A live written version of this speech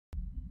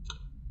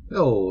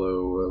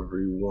Hello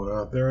everyone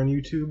out there on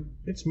YouTube,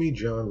 it's me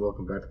John,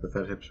 welcome back to the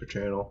Fat Hipster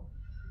channel,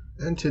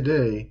 and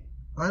today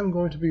I'm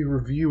going to be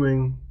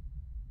reviewing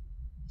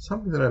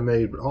something that I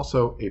made, but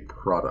also a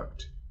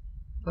product.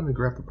 Let me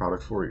grab the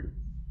product for you.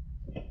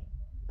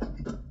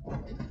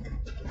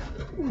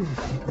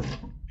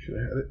 Should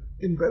have had it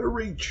in better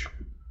reach.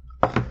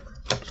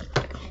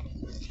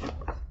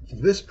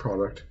 This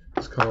product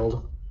is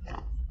called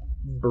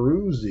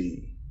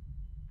Brewsy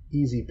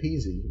Easy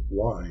Peasy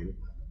Wine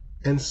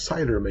and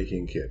Cider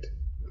Making Kit,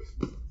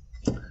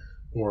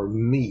 or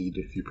mead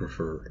if you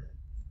prefer.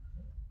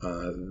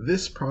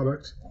 This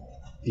product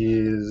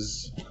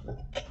is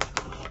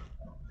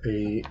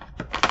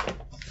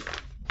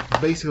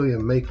basically a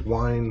make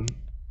wine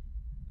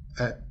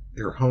at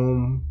your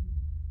home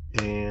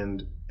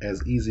and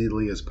as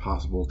easily as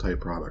possible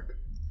type product.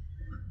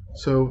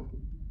 So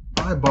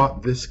I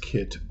bought this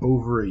kit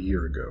over a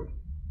year ago.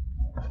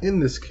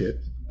 In this kit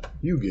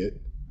you get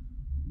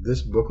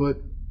this booklet.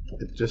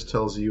 It just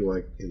tells you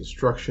like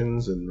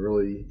instructions and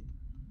really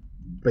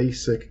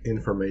basic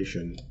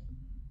information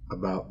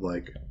about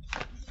like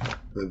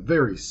the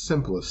very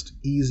simplest,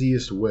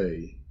 easiest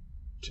way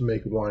to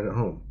make wine at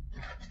home.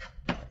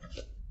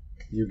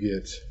 You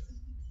get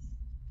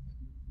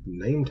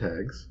name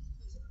tags.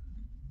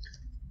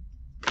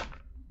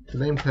 The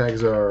name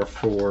tags are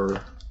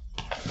for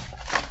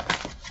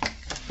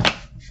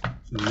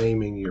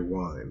naming your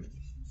wine.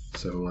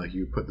 So like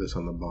you put this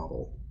on the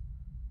bottle.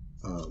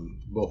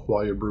 Both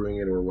while you're brewing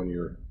it or when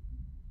you're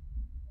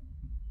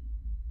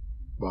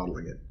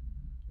bottling it.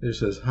 It just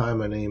says, "Hi,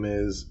 my name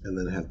is," and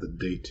then have the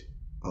date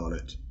on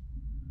it.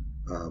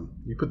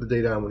 You put the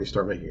date on when you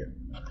start making it.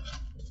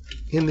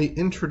 In the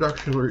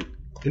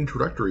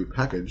introductory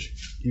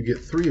package, you get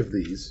 3 of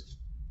these.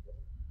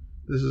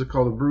 This is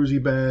called a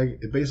Brewsy bag.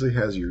 It basically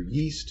has your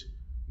yeast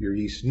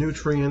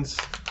nutrients,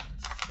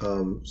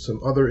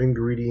 some other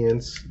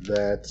ingredients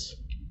that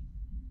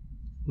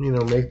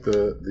make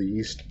the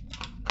yeast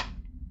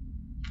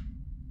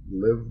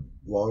live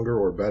longer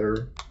or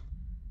better.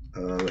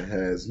 It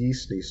has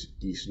yeast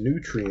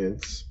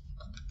nutrients.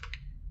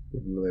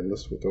 They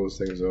list what those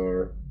things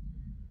are.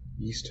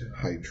 Yeast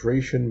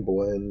hydration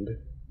blend,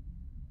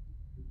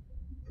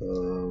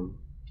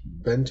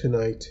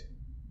 bentonite,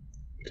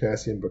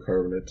 potassium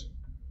bicarbonate,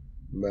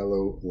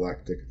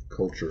 malolactic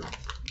culture.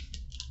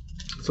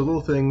 So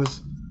little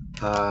things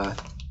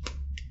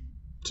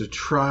to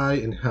try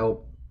and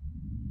help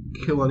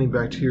kill any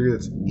bacteria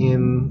that's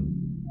in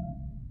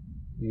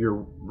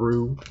your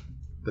brew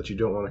that you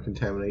don't want to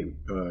contaminate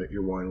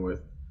your wine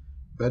with.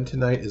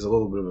 Bentonite is a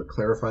little bit of a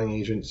clarifying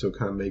agent, so it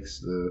kind of makes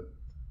the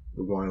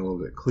wine a little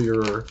bit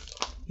clearer.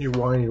 Your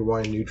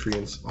wine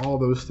nutrients, all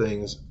those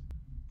things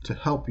to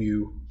help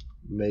you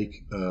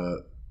make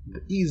the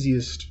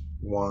easiest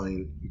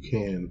wine you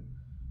can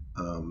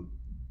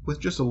with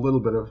just a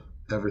little bit of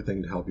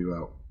everything to help you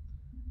out.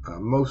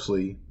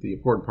 Mostly, the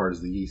important part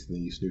is the yeast and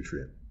the yeast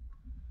nutrient.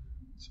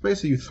 So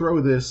basically you throw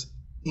this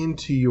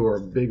into your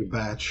big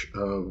batch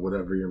of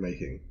whatever you're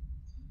making.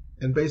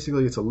 And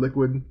basically it's a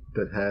liquid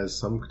that has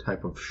some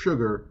type of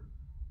sugar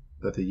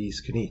that the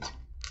yeast can eat.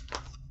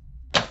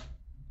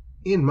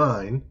 In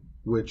mine,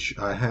 which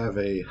I have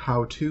a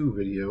how-to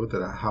video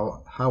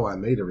that how I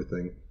made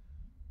everything,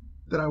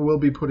 that I will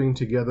be putting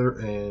together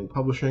and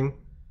publishing.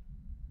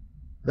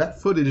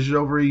 That footage is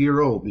over a year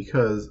old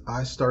because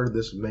I started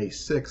this May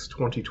 6,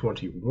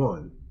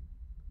 2021.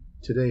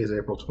 Today is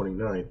April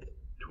 29th,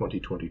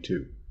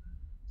 2022.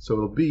 So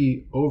it'll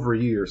be over a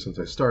year since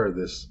I started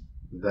this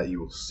that you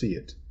will see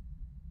it.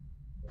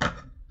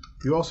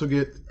 You also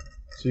get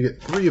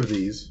 3 of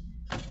these,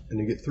 and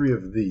you get 3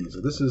 of these. So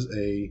this is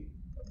a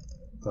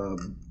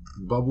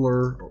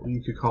bubbler,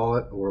 you could call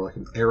it, or like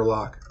an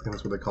airlock. I think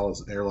that's what they call it,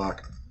 it's an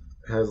airlock.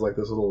 It has like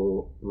this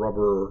little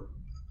rubber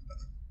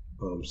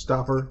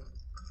stopper.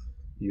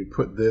 You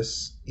put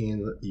this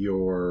in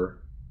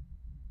your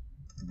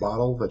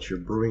bottle that you're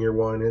brewing your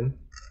wine in,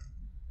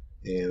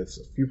 and it's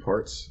a few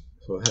parts.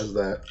 So it has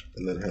that,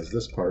 and then it has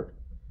this part.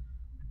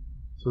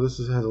 So this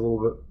has a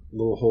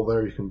little hole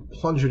there. You can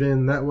plunge it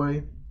in that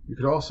way. You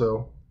could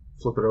also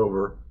flip it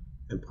over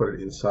and put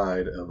it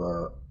inside of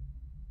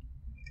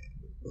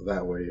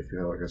that way if you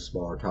have like a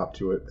smaller top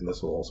to it, and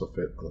this will also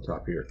fit on the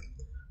top here.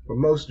 But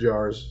most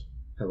jars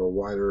have a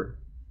wider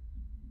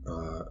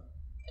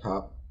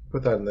top.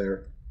 Put that in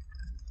there.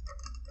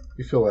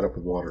 You fill that up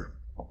with water.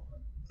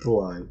 The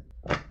line.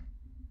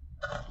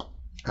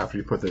 After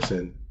you put this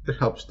in, it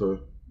helps the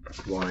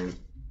wine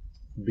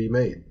be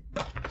made.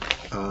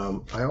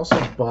 I also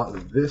bought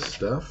this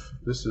stuff.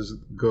 This is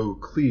Go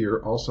Clear,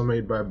 also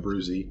made by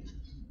Brewsy.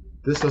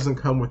 This doesn't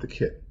come with the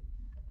kit.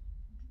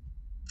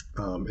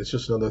 It's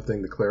just another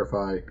thing to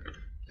clarify.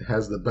 It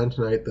has the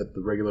bentonite that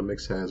the regular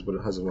mix has, but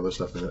it has some other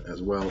stuff in it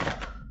as well.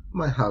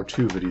 My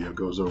how-to video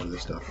goes over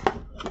this stuff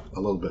a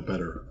little bit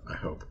better, I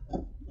hope.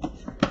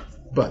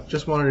 But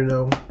just wanted to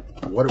know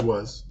what it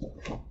was.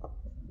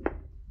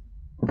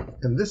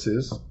 And this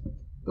is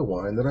the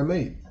wine that I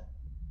made.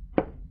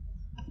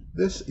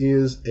 This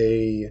is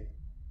a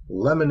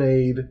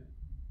lemonade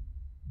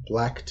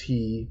black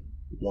tea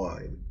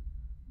wine.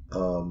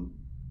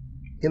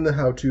 In the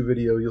how-to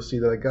video, you'll see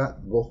that I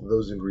got both of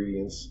those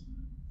ingredients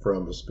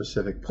from a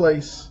specific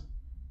place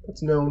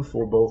that's known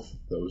for both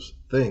those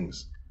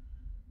things.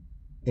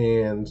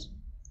 And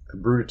I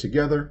brewed it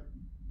together.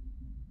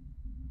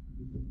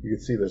 You can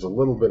see there's a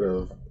little bit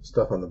of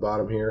stuff on the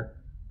bottom here.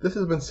 This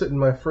has been sitting in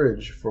my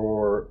fridge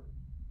for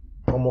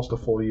almost a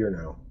full year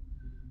now.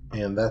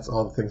 And that's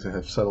all the things that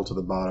have settled to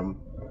the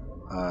bottom.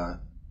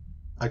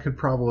 I could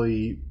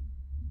probably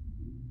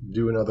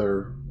do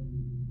another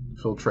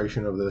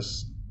filtration of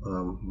this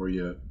where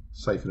you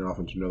siphon it off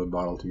into another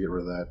bottle to get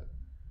rid of that.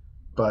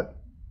 But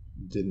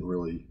it didn't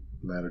really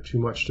matter too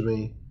much to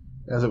me,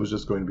 as it was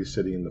just going to be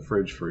sitting in the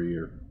fridge for a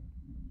year.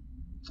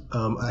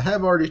 I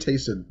have already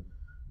tasted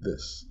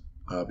this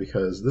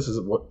because this is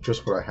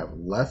just what I have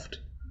left.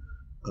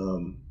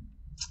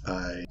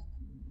 I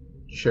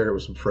shared it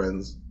with some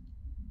friends.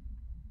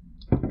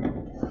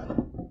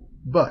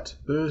 But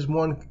there's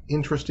one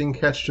interesting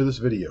catch to this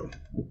video.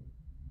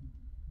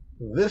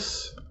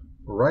 This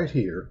right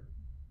here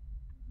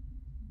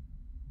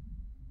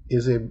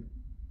is a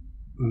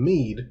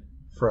mead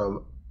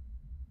from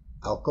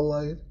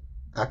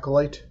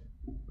Acolyte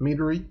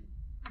Meadery,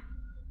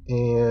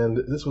 and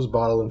this was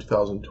bottled in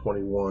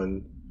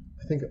 2021.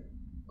 I think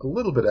a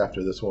little bit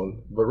after this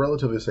one, but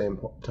relatively the same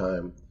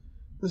time.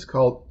 This is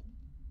called,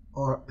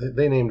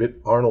 they named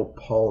it Arnold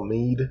Paul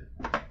Mead.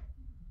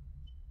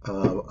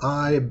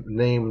 I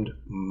named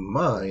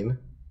mine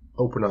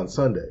Open on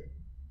Sunday.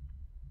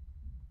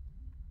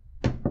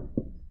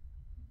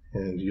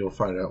 And you'll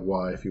find out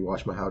why if you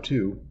watch my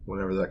how-to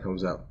whenever that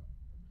comes out.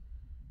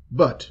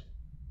 But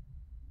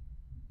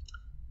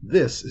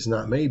this is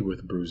not made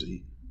with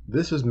Brewsy.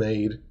 This is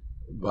made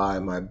by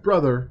my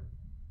brother,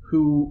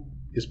 who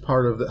is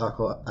part of the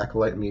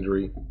Acolyte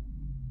Meadery,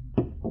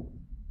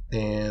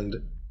 and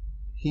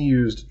he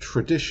used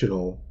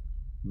traditional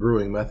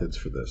brewing methods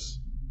for this.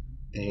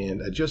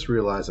 And I just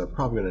realized I'm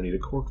probably going to need a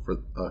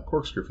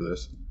corkscrew for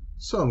this,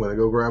 so I'm going to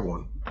go grab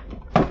one.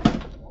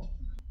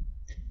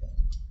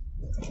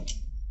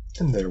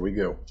 And there we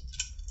go.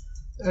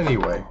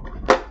 Anyway,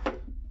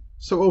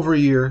 so over a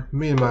year,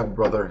 me and my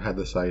brother had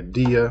this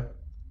idea.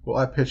 Well,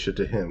 I pitched it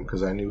to him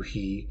because I knew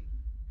he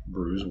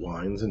brews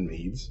wines and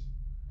meads,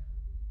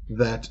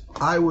 that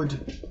I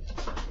would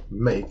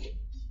make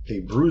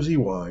a Brewsy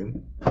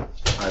wine.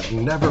 I've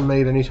never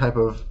made any type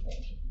of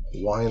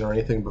wine or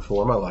anything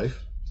before in my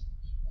life,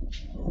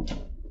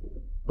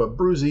 but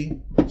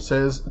Brewsy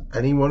says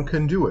anyone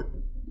can do it,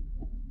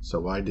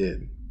 so I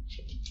did.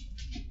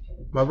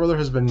 My brother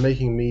has been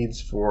making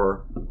meads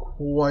for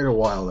quite a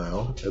while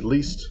now, at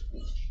least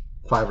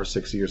 5 or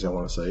 6 years I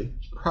want to say,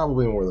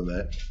 probably more than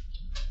that.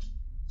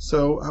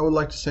 So I would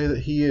like to say that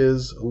he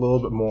is a little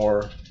bit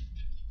more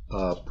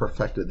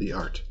perfected the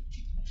art.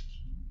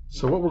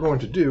 So what we're going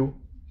to do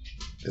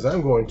is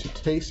I'm going to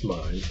taste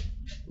mine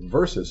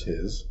versus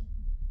his,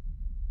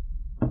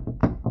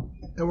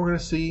 and we're going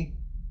to see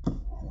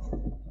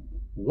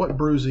what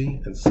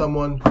Brewsy and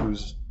someone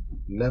who's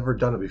never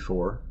done it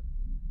before,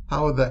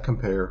 how would that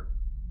compare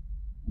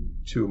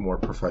to a more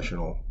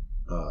professional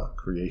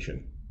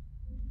creation.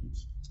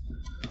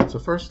 So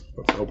first,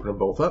 let's open them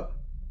both up.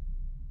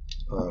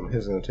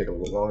 His is going to take a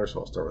little longer, so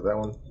I'll start with that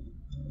one.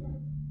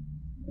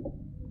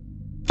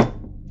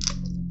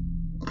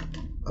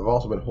 I've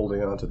also been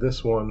holding on to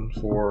this one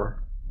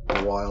for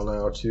a while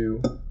now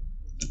too. I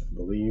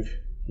believe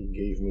he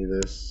gave me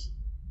this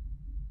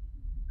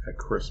at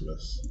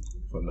Christmas,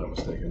 if I'm not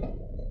mistaken.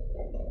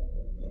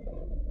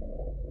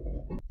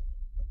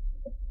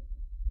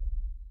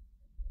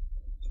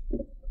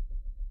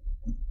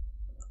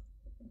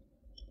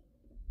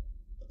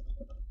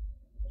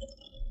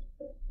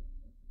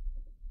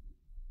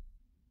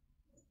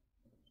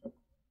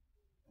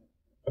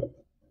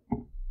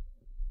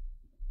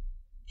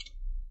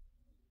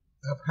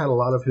 I've had a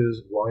lot of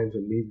his wines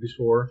and meads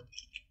before,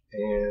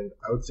 and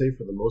I would say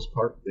for the most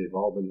part they've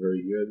all been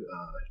very good.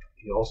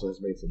 He also has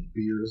made some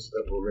beers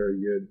that were very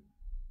good.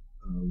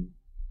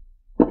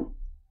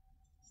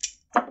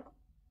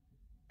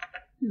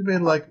 He's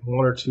made like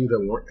one or two that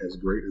weren't as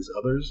great as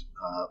others,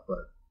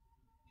 but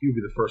he would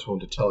be the first one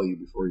to tell you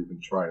before you even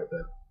tried it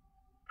that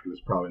it was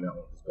probably not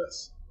one of his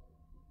best.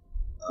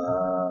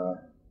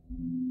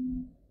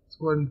 Let's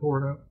go ahead and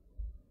pour it out.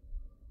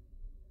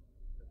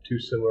 2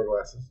 similar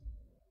glasses.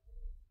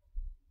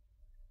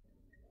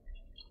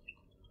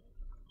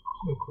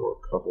 I'll pour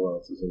a couple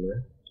ounces in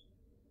there.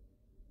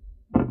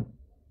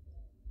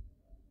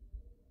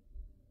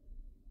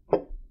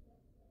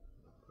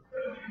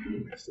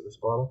 Next to this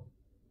bottle.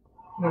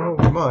 Now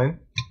over mine,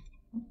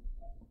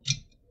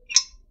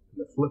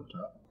 the flip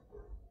top.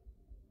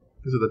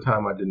 This is the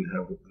time I didn't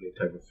have any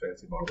type of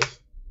fancy bottles.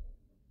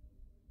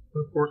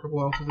 I'll pour a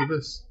couple ounces of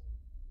this.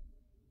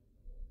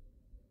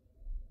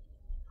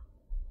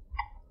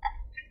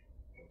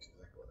 Into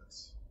that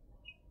glass.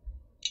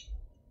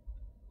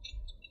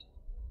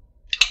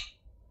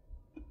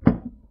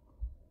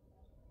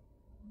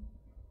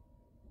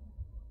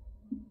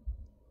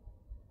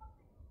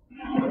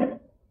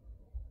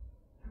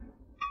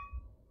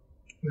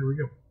 There we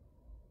go.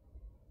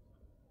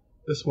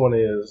 This one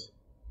is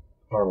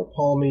Arnold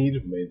Palm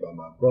Mead, made by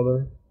my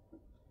brother.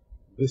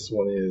 This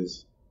one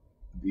is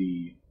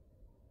the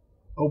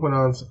Open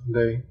on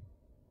Sunday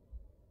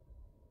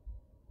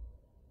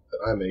that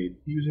I made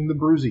using the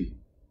Brewsy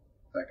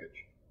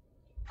package.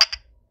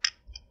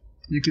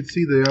 You can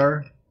see they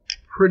are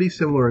pretty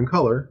similar in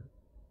color.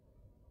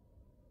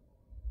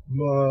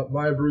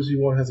 My Brewsy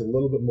one has a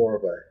little bit more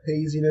of a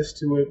haziness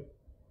to it.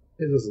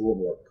 His is a little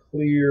more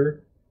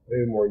clear,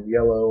 maybe more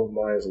yellow.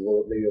 Mine is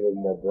maybe a little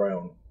more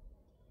brown.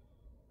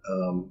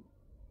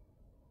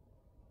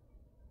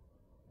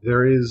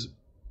 There is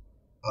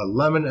a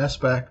lemon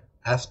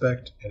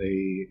aspect and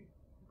a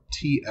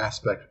tea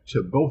aspect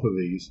to both of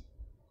these,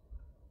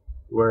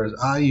 whereas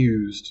I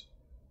used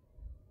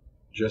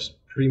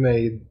just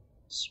pre-made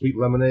sweet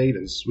lemonade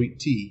and sweet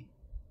tea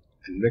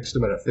and mixed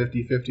them at a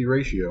 50-50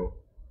 ratio.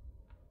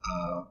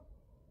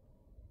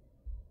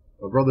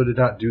 My brother did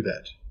not do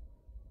that.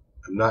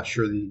 I'm not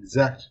sure the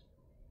exact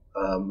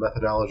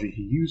methodology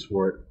he used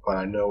for it, but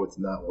I know it's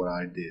not what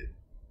I did.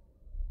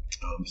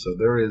 So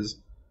there's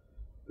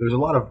a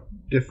lot of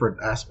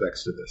different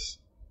aspects to this.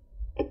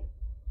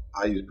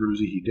 I used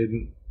Brewsy, he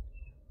didn't.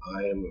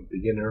 I am a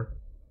beginner.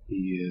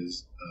 He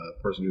is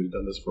a person who's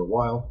done this for a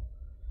while.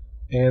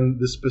 And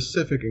the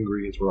specific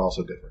ingredients were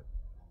also different.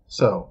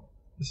 So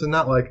this is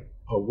not like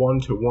a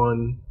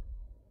one-to-one,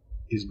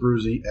 is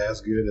Brewsy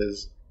as good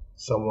as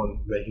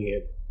someone making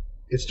it.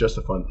 It's just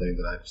a fun thing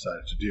that I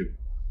decided to do.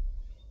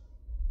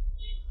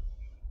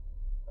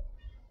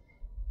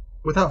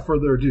 Without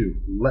further ado,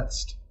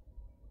 let's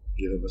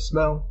give them a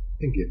smell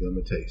and give them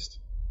a taste.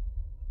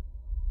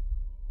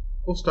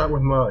 We'll start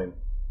with mine.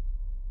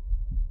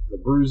 The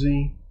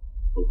Brewsy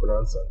Open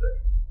on Sunday.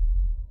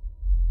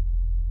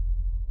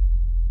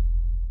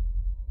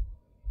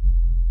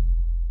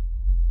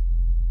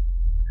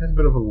 Has a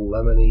bit of a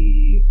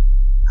lemony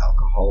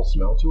alcohol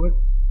smell to it.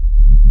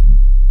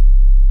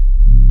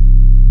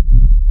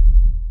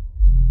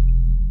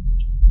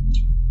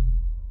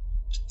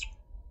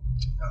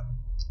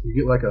 You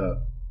get like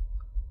a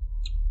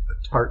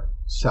tart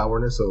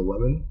sourness of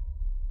lemon.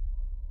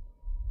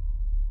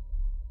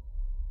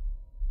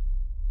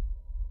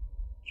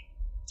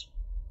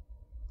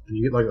 And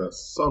you get like a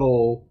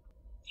subtle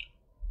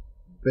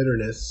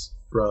bitterness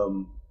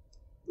from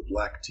the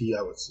black tea,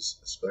 I would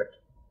suspect.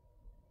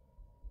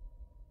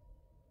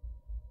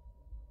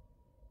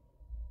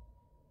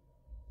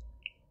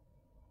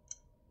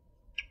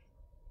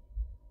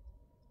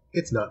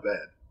 It's not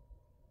bad.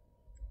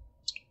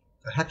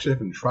 I actually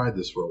haven't tried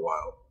this for a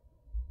while.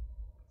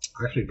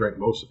 I actually drank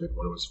most of it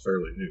when it was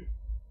fairly new.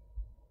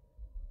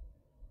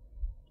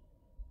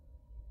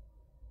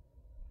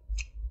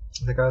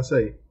 I gotta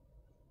say,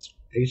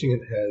 aging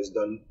it has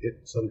done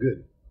it some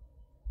good.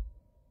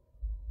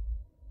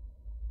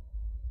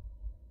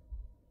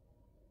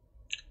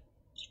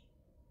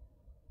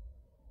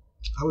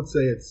 I would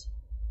say it's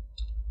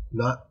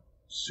not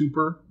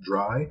super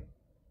dry,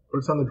 but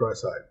it's on the dry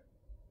side.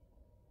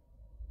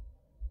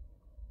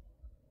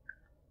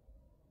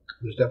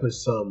 There's definitely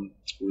some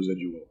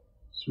residual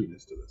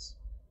sweetness to this.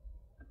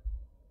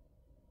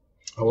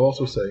 I will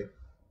also say,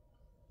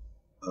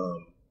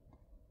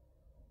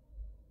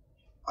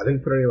 I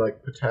didn't put any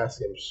like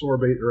potassium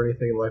sorbate or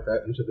anything like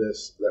that into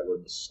this that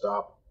would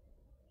stop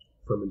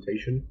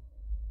fermentation.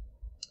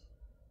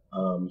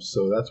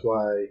 So that's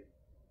why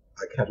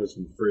I kept this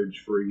in the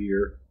fridge for a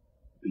year,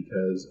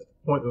 because at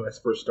the point when I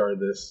first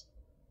started this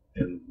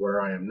and where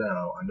I am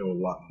now, I know a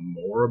lot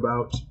more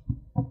about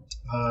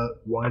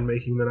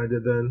winemaking than I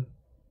did then.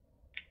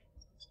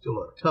 Still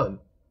not a ton,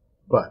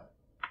 but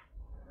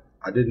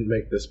I didn't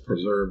make this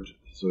preserved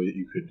so that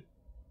you could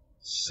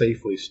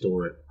safely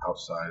store it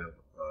outside of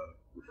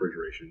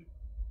refrigeration.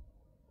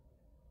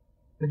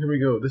 And here we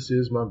go. This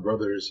is my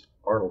brother's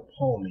Arnold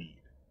Palm Mead.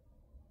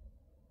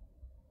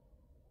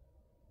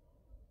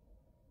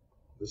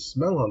 The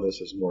smell on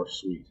this is more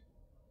sweet.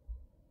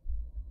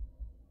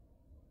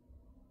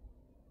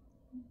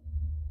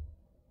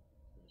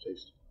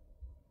 Taste.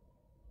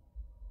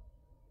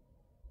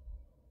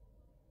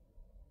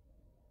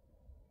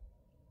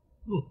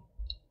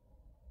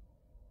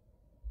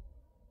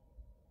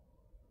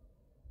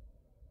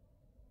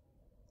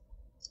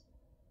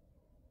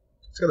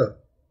 It's got a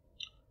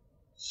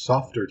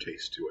softer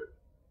taste to it.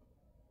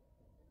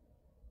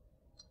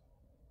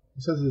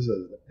 It says this is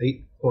an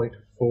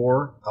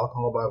 8.4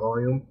 alcohol by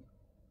volume.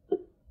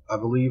 I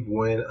believe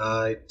when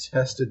I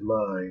tested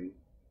mine,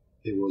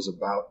 it was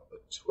about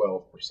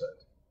 12%.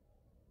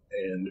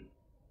 And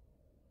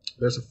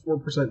there's a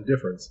 4%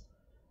 difference,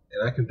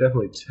 and I can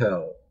definitely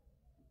tell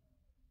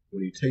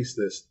when you taste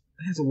this,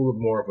 it has a little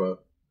bit more of a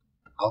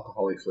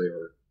alcoholic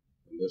flavor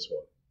than this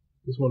one.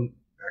 This one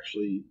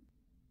actually,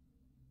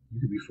 you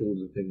could be fooled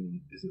into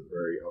thinking isn't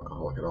very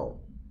alcoholic at all.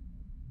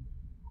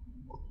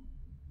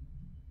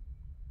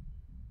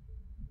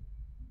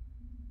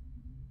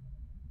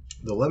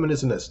 The lemon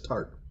isn't as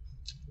tart.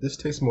 This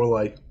tastes more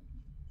like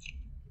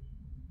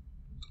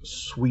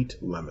sweet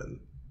lemon.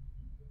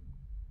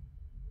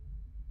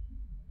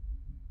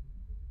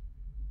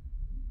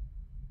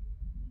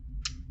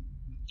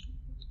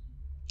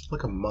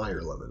 like a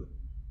Meyer lemon.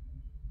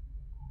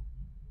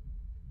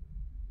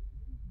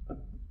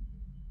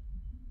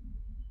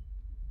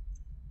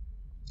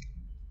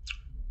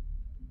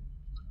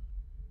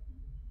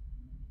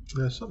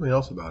 There's something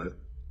else about it.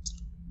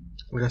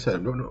 Like I said, I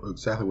don't know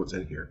exactly what's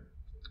in here,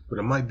 but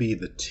it might be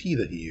the tea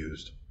that he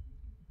used.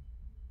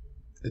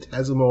 It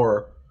has a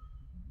more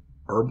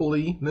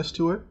herbally-ness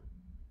to it.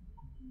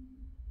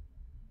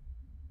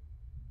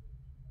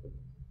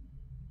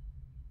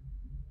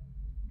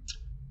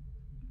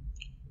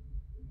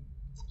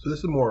 So this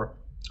is more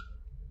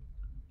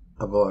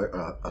of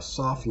a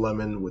soft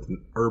lemon with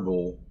an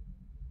herbal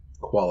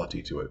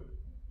quality to it.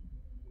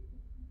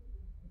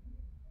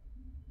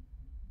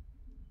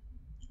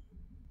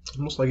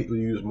 Almost like it would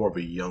use more of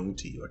a young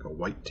tea, like a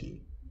white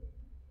tea.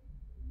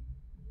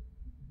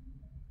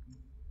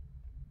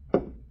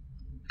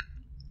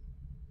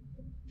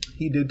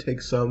 He did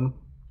take some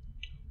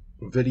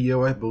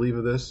video, I believe,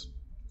 of this,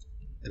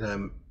 and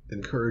I'm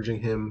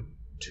encouraging him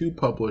to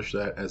publish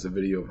that as a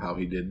video of how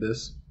he did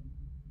this,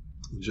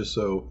 just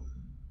so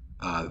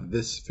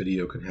this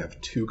video can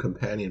have two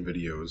companion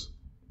videos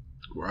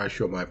where I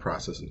show my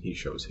process and he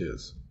shows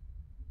his.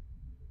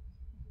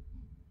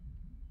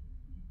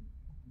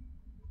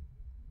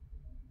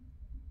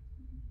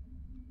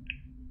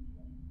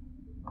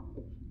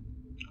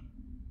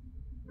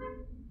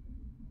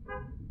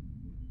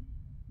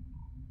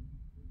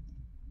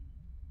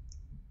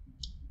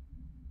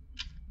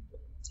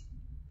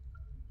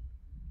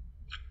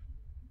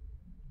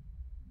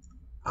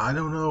 I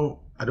don't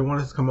know. I don't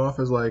want it to come off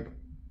as like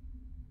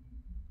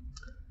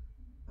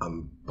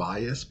I'm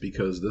biased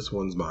because this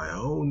one's my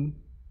own,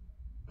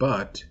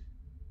 but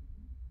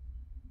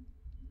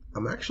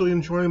I'm actually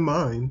enjoying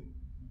mine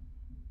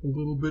a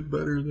little bit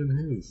better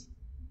than his.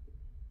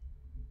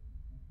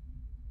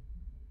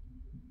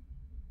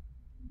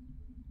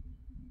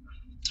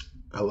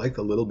 I like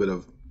the little bit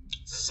of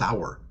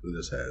sour that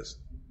this has.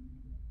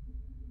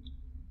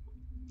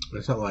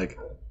 It's not like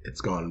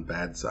it's gone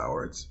bad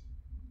sour. It's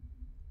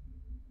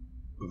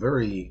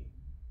very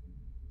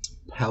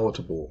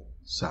palatable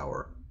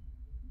sour.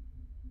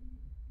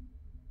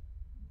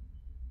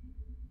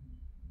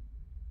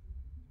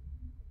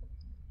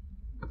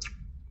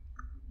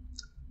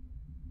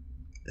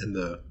 And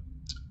the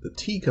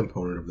tea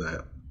component of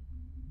that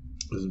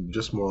is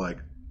just more like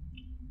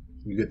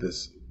you get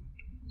this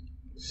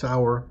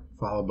sour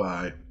followed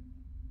by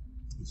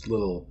this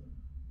little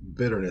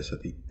bitterness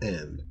at the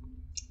end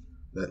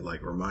that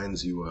like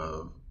reminds you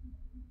of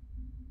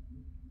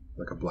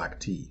like a black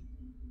tea.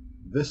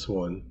 This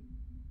one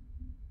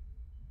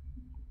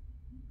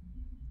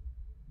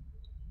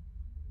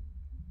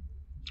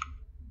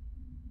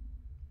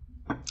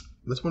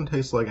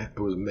tastes like it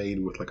was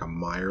made with like a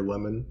Meyer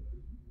lemon,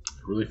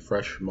 really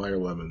fresh Meyer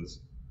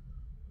lemons.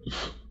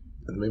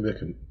 And maybe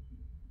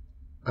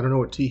I don't know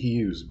what tea he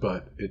used,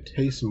 but it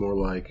tastes more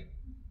like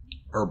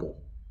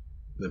herbal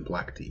than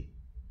black tea.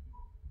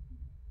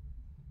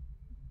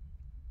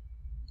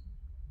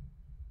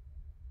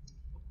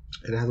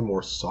 It has a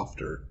more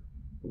softer,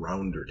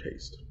 rounder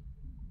taste.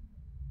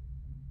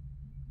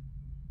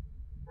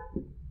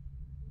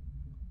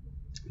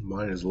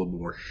 Mine is a little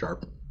more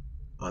sharp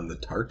on the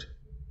tart.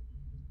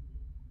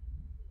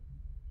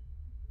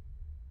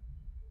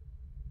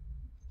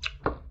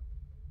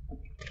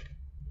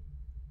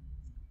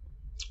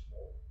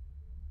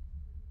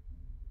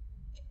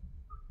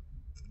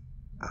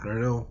 I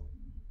don't know.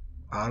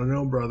 I don't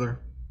know, brother.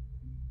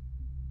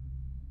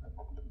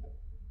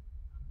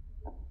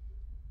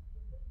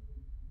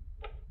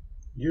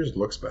 Yours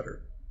looks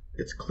better.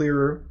 It's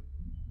clearer.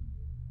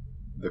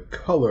 The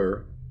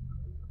color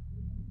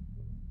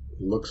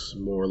looks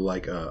more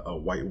like a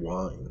white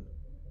wine.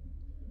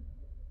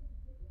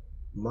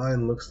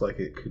 Mine looks like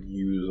it could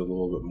use a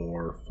little bit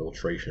more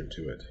filtration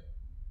to it.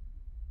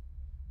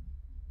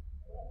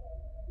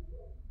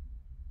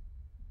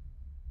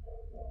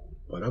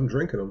 But I'm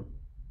drinking them,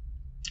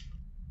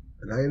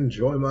 and I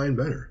enjoy mine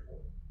better.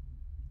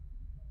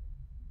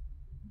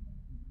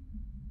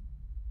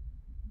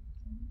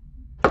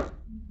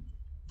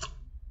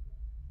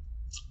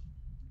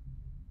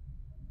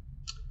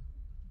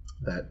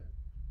 That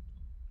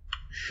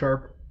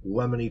sharp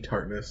lemony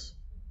tartness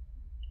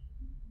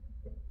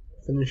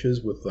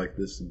finishes with like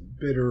this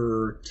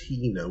bitter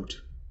tea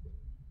note.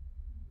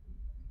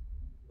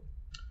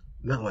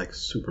 Not like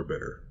super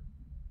bitter.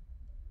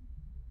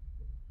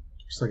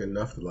 Just like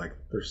enough that like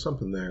there's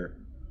something there.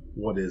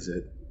 What is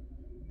it?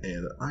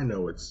 And I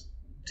know it's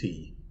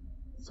tea.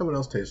 Someone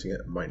else tasting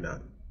it might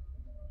not.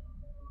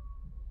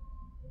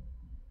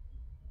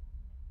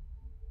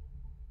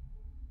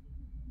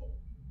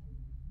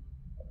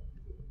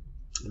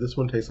 This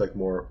one tastes like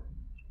more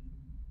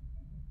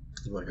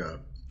like a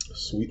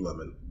sweet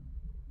lemon.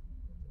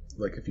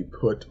 Like if you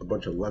put a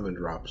bunch of lemon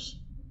drops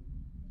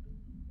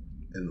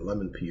and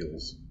lemon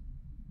peels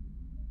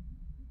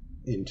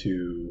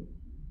into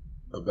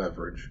a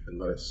beverage and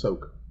let it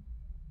soak.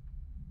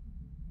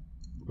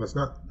 But it's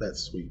not that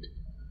sweet.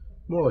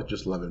 More like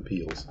just lemon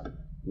peels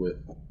with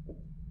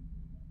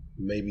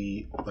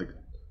maybe like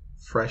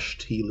fresh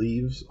tea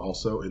leaves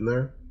also in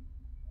there.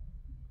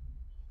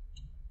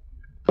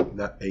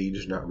 Not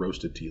aged, not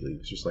roasted tea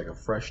leaves, just like a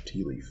fresh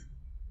tea leaf.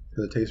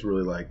 Because it tastes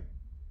really like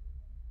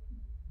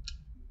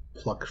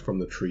plucked from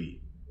the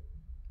tree,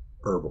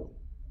 herbal.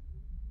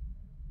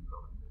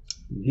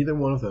 Neither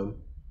one of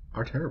them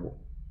are terrible.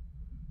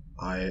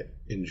 I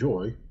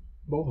enjoy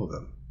both of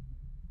them.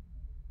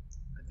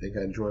 I think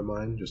I enjoy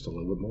mine just a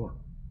little bit more.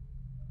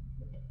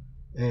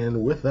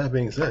 And with that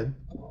being said,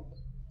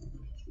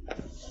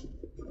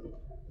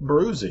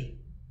 Brewsy.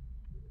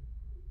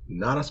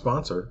 Not a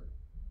sponsor,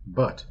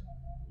 but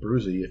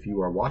Brewsy, if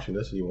you are watching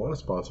this and you want to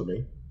sponsor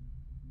me,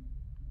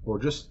 or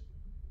just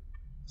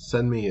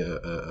send me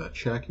a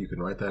check, you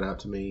can write that out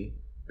to me,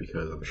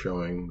 because I'm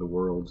showing the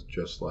world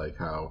just like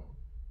how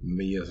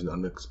me as an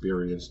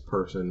unexperienced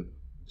person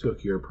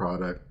took your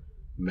product,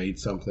 made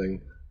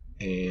something,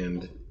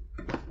 and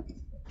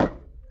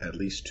at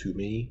least to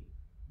me,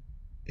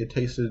 it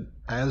tasted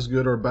as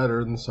good or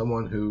better than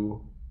someone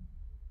who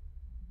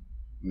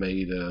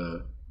made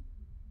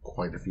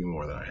quite a few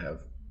more than I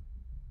have.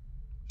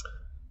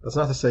 That's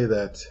not to say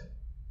that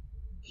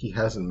he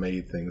hasn't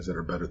made things that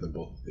are better than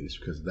both of these,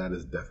 because that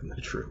is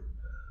definitely true.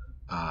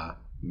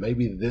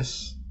 Maybe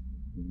this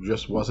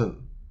just wasn't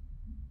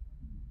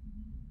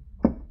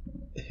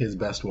his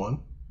best one.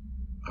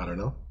 I don't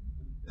know.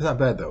 It's not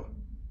bad though.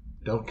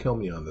 Don't kill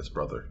me on this,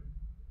 brother.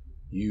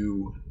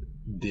 You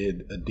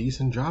did a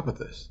decent job at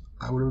this.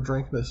 I would have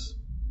drank this.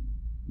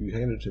 You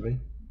handed it to me,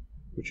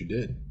 which you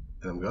did,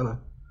 and I'm gonna.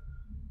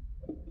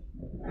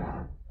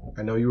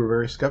 I know you were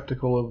very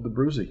skeptical of the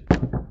Brewsy,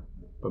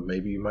 but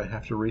maybe you might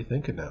have to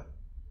rethink it now.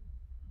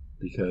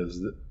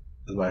 Because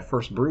my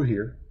first brew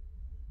here,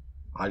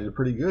 I did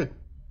pretty good.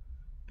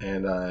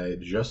 And I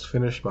just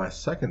finished my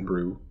second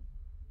brew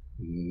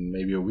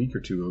maybe a week or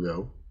two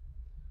ago,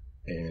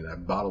 and I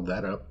bottled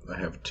that up. I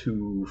have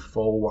 2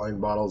 full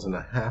wine bottles and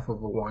a half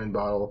of a wine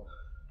bottle.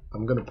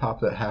 I'm going to pop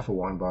that half a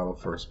wine bottle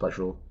for a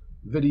special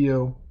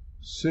video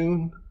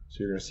soon, so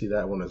you're going to see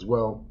that one as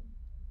well.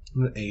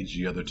 I'm going to age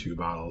the other 2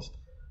 bottles,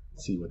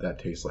 see what that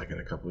tastes like in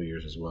a couple of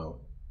years as well.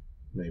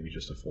 Maybe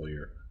just a full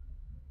year.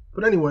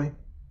 But anyway,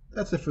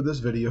 that's it for this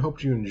video.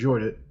 Hope you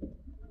enjoyed it.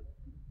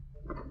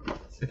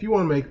 If you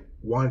want to make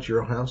wine at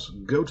your own house,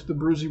 go to the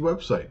Brewsy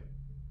website.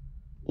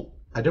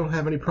 I don't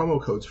have any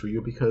promo codes for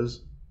you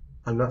because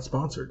I'm not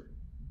sponsored.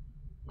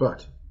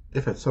 But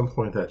if at some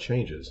point that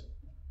changes,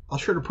 I'll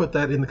sure to put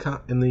that in the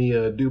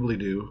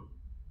doobly-doo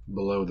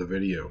below the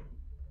video.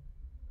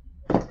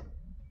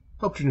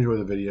 Hope you enjoy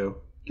the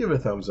video. Give it a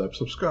thumbs up.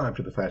 Subscribe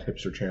to the Fat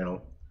Hipster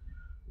channel.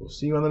 We'll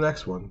see you on the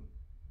next one.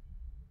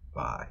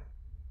 Bye.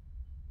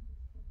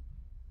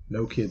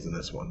 No kids in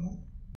this one.